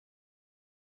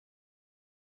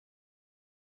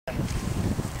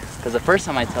Because the first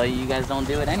time I tell you, you guys don't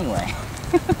do it anyway.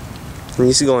 I'm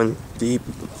used to going deep.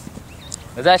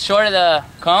 Was that short of the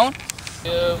cone? 2,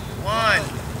 1, 2.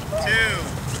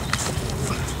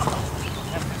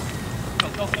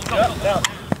 Go.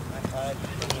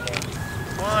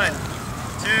 1,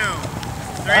 2,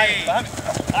 3.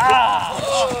 Ah!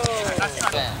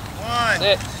 1,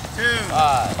 2,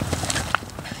 5.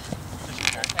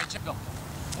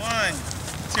 1,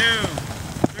 2,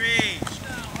 3,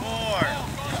 4,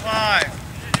 5.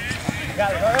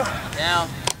 Down.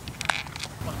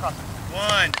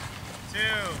 1, 2,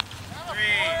 3.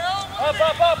 Up.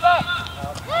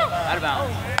 Out of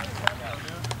bounds.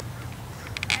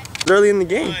 It's early in the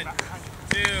game. 1,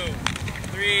 2,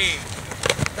 3.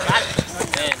 Got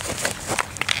it.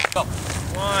 Go.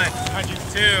 1,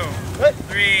 2,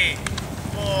 3,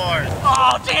 4.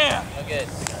 Oh, damn! Oh, good.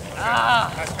 Ah!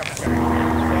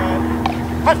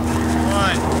 1,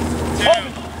 2.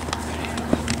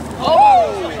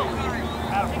 Oh!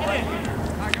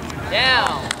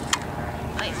 Down.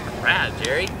 Nice grab,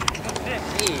 Jerry.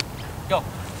 Go.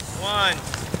 1,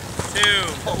 2,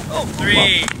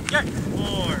 3, 4.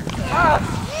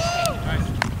 Nice.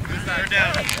 Third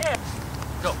down.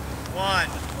 Go. 1,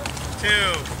 2.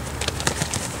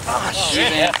 Oh,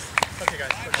 shit. Yeah. Okay,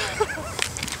 guys.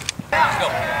 Go.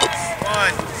 1,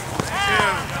 2,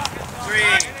 3,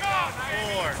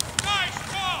 4.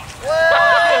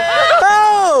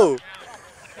 Oh!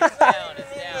 It's down.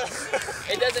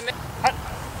 It doesn't matter.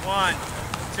 1,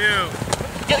 2.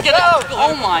 Get out!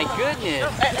 Oh my goodness.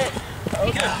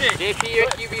 JP, your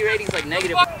QB rating's like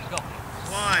negative. Go.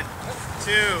 1,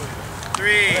 2,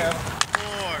 3, 4.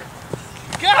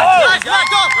 Go!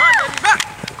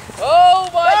 Oh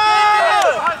my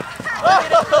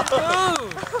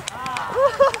goodness!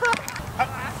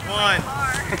 1.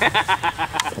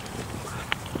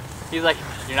 He's like,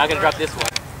 you're not gonna drop this one.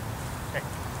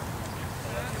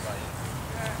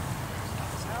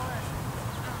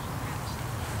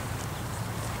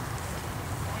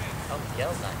 Oh,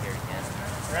 Miguel's not here again.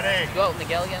 Ready. Did you go out with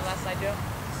Miguel again last night, Joe?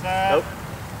 Set. Nope.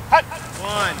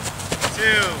 1, 2.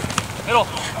 Middle.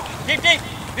 Deep.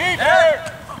 There.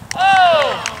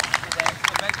 Oh!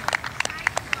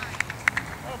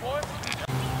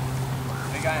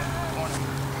 Big guy in the corner.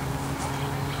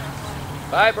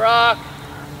 Bye, Brock.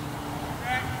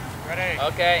 Ready.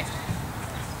 Okay.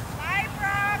 Bye,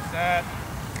 Brock. Set.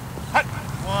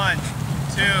 1,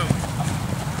 2.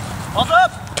 Hold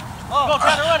up! Oh, go,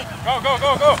 Trevor, ready. Go.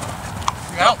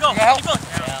 You got help. Keep going.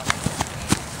 Yeah.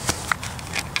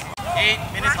 8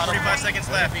 minutes, 45 seconds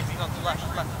left.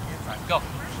 Go.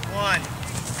 1,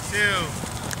 2,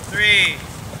 3,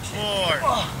 4.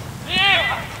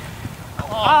 Yeah!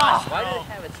 Oh, Why did it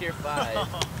have a tier 5?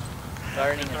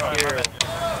 Starting a tier 2.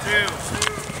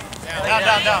 Down.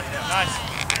 Nice.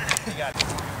 You got it.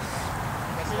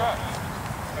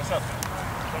 Press up.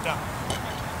 Go down.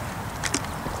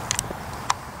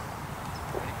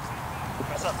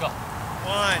 Press up. Go. 1,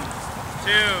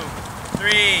 2,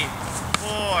 3,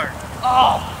 4.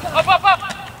 Oh! Up!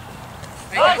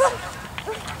 Nice.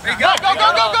 There you go. Go.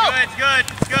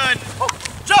 Good.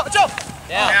 Jump.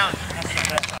 Down.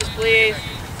 Please.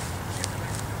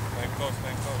 Stay close.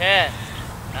 10,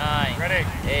 9, Ready.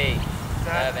 8,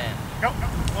 7. Go.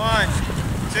 1,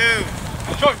 2.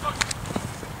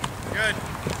 Good.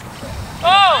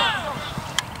 Oh!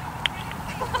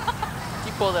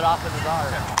 He pulled it off with his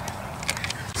arm.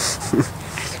 I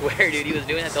swear, dude, he was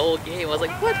doing that the whole game. I was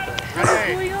like, what the hell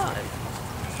is going on?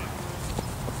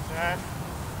 Set.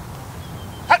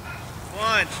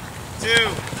 1, 2.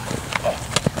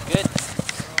 Good.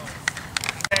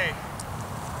 Hey.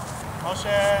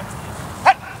 Motion.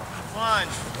 1.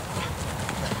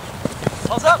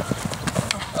 Pulse up.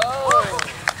 Oh.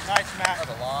 Nice, Matt. That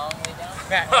was a long way down.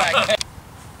 Matt, Right there.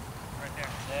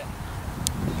 there.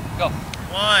 Go.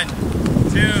 1,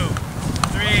 2,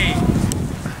 3.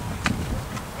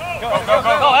 Go.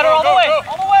 Header all the way.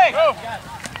 All the way. Go. Yeah.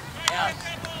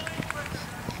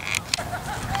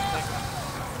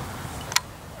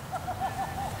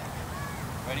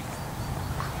 Ready?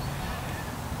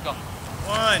 Go.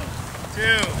 1, 2.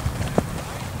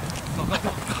 Go.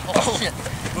 Oh, shit.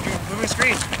 Moving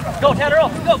screen. Go, Tanner. Go.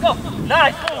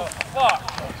 Nice. Fuck.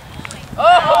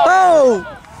 Oh!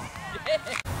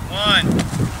 1,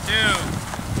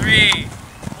 2, 3,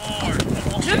 4.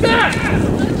 Get back!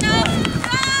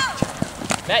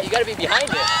 Matt, you gotta be behind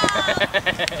it.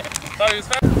 Thought he was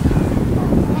fast.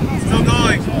 Still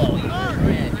going. Oh,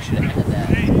 man, you should have had that.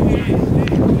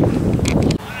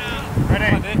 Ready.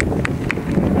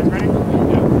 Guys ready?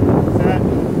 Set.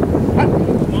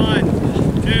 1,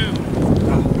 2.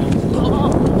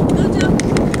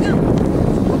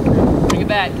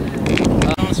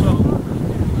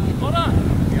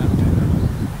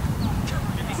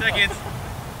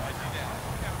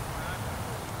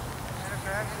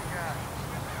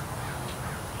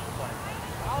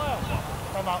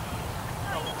 9.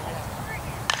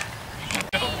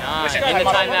 In the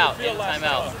timeout. In the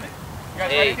timeout.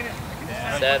 8.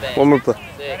 7. One more play. 6.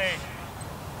 Ready,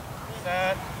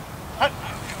 set, hut.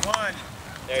 1,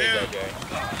 There you go, Jerry.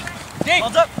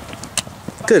 Balls up.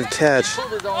 Good catch. He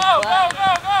pulled his own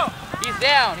flag. He's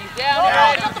down. He's down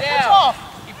already. He's down.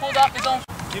 He pulled off his own.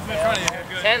 Keep him in front of you.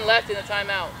 Good. 10 left in the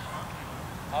timeout.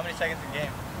 How many seconds in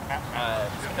game?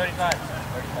 35.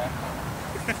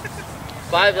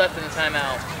 5 left in the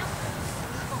timeout.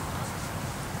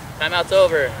 Timeout's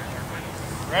over.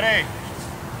 Ready,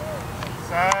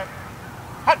 set,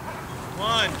 hut.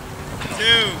 1,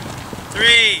 2,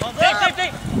 3.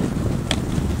 Take.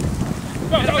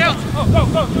 Go.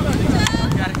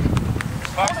 Got it.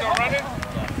 Clock still running?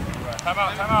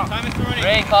 Timeout. Time is still running.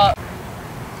 Ray caught.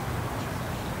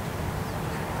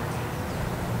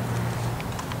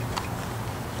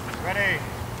 Ready,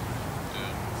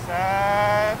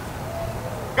 set,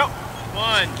 go.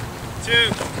 1,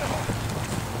 2.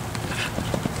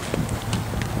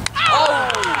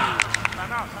 Oh!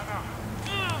 Timeout.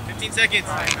 15 seconds.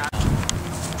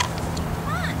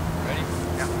 Ready?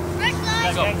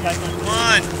 Let's go.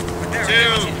 1, 2,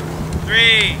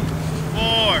 3,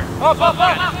 4. Up.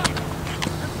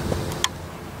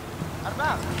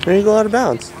 There you go out of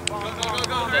bounds.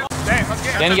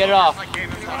 Then get it off.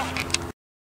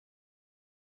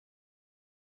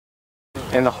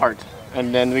 And the heart.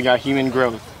 And then we got human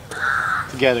growth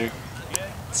together.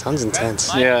 Sounds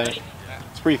intense. Yeah,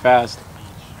 it's pretty fast.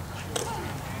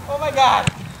 Oh my God.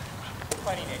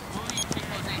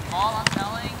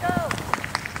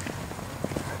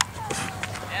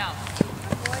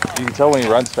 You can tell when he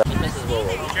runs fast.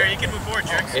 Jerry, you can move forward,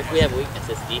 Jerry. If we have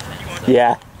weaknesses, defense. So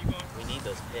Yeah. we need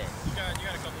those picks. You got a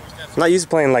couple more steps. I'm not used to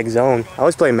playing like zone. I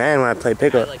always play man when I play I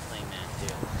pickup. like playing man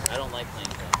too. I don't like playing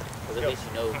zone because at least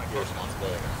you know your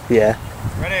responsibility. Yeah.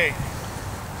 Ready,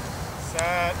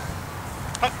 set,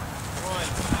 hut.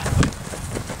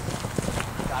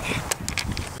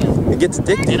 1. It gets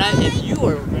addicted. And you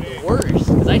are worse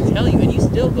because I tell you and you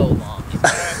still go long.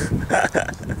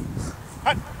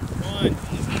 Hut. 1, 2.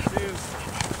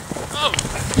 Oh!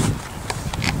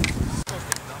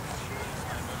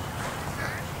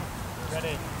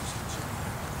 Ready,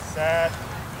 set,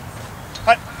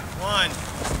 hut. 1, 2.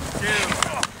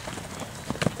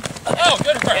 Oh,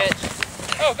 good for Catch.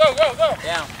 Go.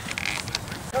 Down.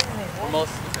 For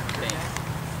most things.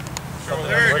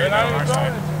 Third.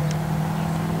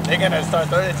 They're gonna start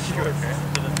throwing it to you.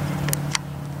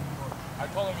 I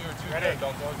told him you were too good.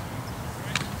 Don't go.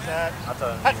 Set.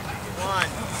 Hut. 1.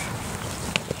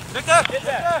 Lift up.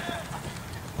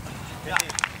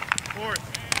 Fourth.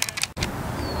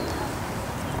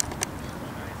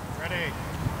 Ready.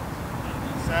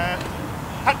 Set.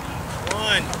 Hut.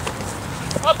 1.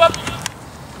 Up.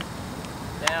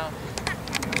 Down.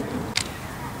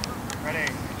 Ready.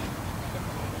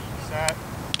 Set.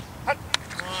 Hut.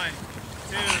 1,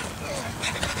 2.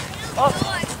 Down.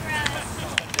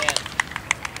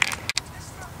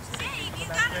 Dave, you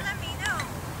gotta let me know.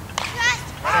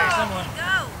 Ready. Someone.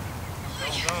 Go.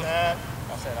 Set.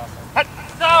 I'll say it. Hut.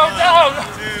 No.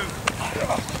 2.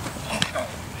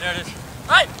 There it is.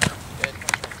 Right. Good.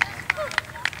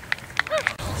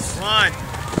 1,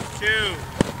 2,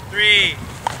 3.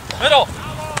 Middle.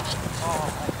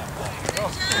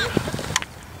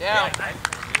 Down.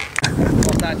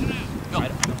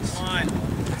 1,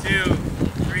 2,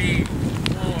 3,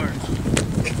 4.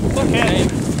 Okay. You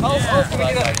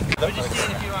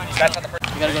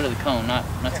gotta go to the cone, not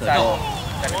to the goal.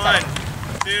 1,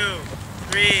 2,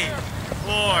 3,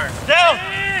 4. Down.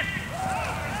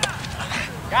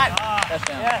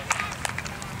 Touchdown.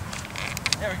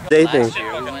 Day Last thing.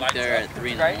 year we went there at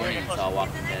 3 in the morning and saw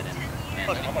Walking Dead and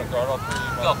I'm gonna guard all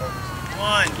three. Go.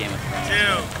 1, Game of Thrones. 2,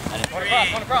 I didn't 3,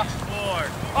 4.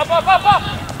 Up.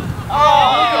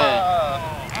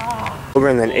 Oh, Over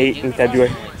and then 8 in February.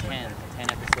 10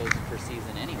 episodes per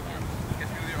season anyway.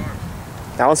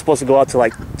 That one's supposed to go out to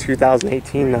like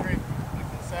 2018 though.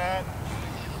 Set.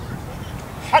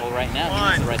 Well, right now he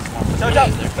needs to write some more plays. They're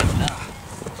catching up.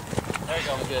 There you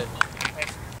go. Good.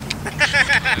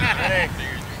 Ready.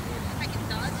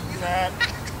 Set.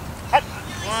 Hut.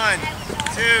 1,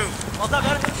 2. Well done,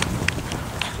 man.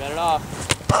 Shut it off.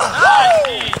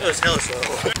 It was hella slow.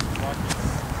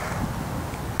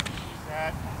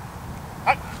 Set.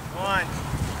 Hut. 1,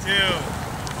 2.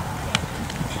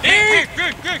 3,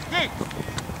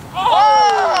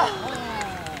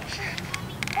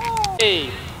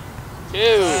 2,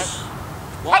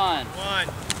 1. 1,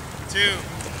 2.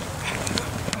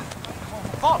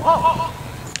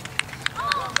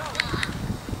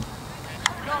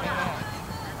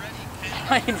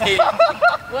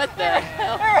 What the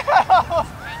hell?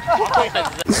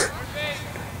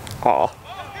 Oh.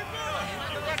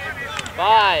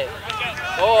 5,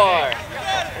 4,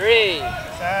 3,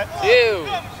 2,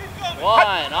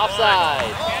 1.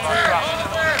 Offside.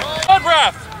 Good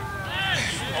breath.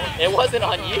 It wasn't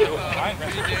on you.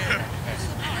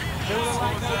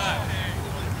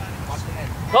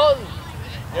 Colton,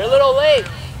 you're a little late.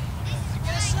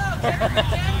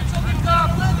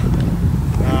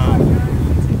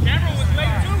 Cameron was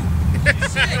late too.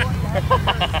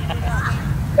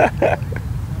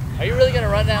 Are you really going to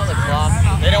run down the clock?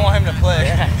 They don't want him to play.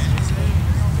 Yeah.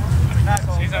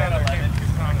 He's on 11.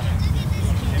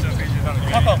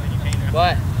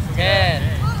 What? 10,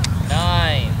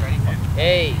 9,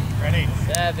 8, Ready.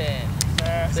 7,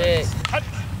 6.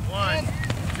 1, 2.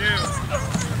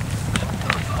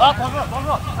 Up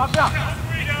down.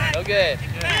 No good.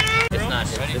 It's not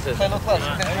good. This is. Play a little close,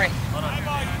 within 3.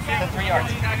 Within 3 yards.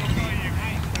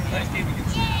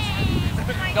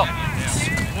 Go.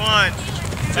 1,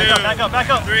 2. Back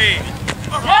up. 3.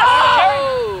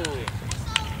 Oh!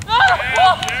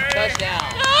 Touchdown.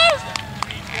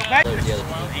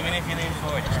 Even if you lean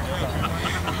forward.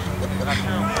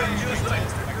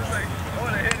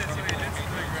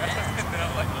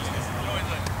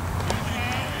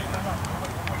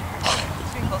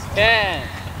 10,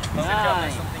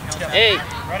 9, 8,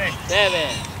 7,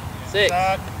 6,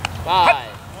 5.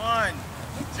 1,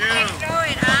 2. Throw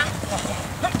it, huh?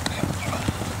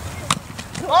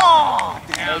 Oh!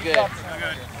 No good. No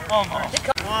good. Almost.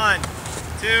 1,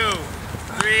 2,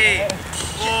 3,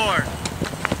 4.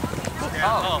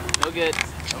 Oh, no good.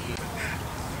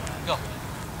 Go.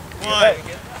 1,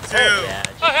 2. Yeah.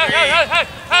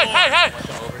 Hey!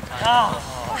 Oh.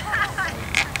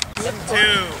 2,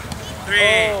 3,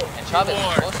 And Chavez. 4.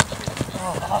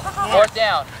 4th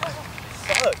down.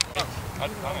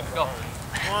 Go.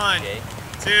 1,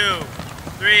 2,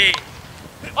 3.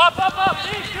 Up.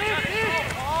 Deep.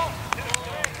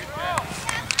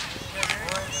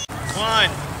 1,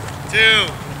 2,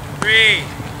 3,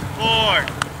 4,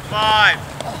 5.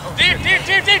 Deep.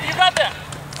 You got that.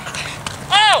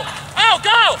 Oh,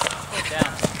 go!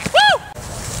 Down. Woo!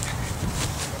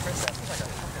 First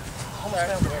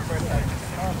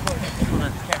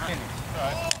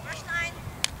 9.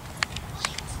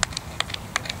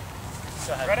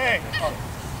 Ready? I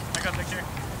got the kick.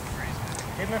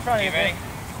 Keep him in front of you. Ready?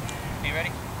 Be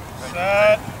ready?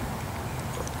 Set.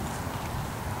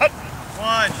 Hut.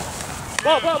 1.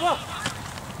 Go.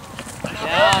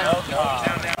 Down.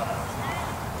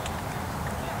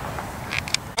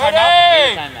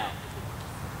 Ready? Timeout.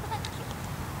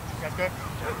 That's good.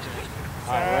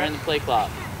 All right, we're in the play clock.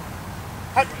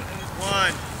 1,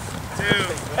 2.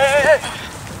 Hey.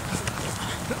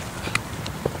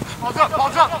 Balls up.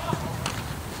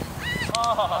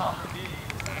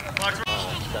 Clock's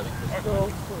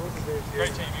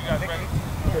great team. You guys ready?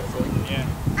 Yeah.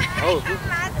 Oh,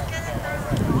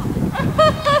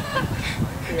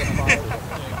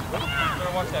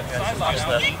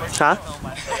 Huh?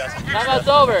 timeout's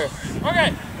over. Okay.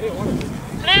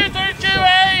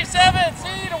 232A 7C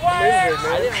to wire. I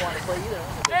didn't want to play either.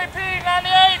 JP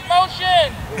 98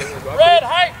 motion. Red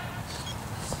height.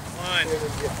 1.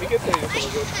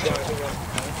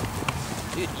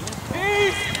 Dude, even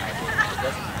Peace. it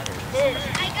doesn't matter. I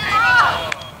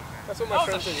got it. That's what my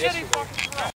friend said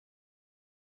yesterday.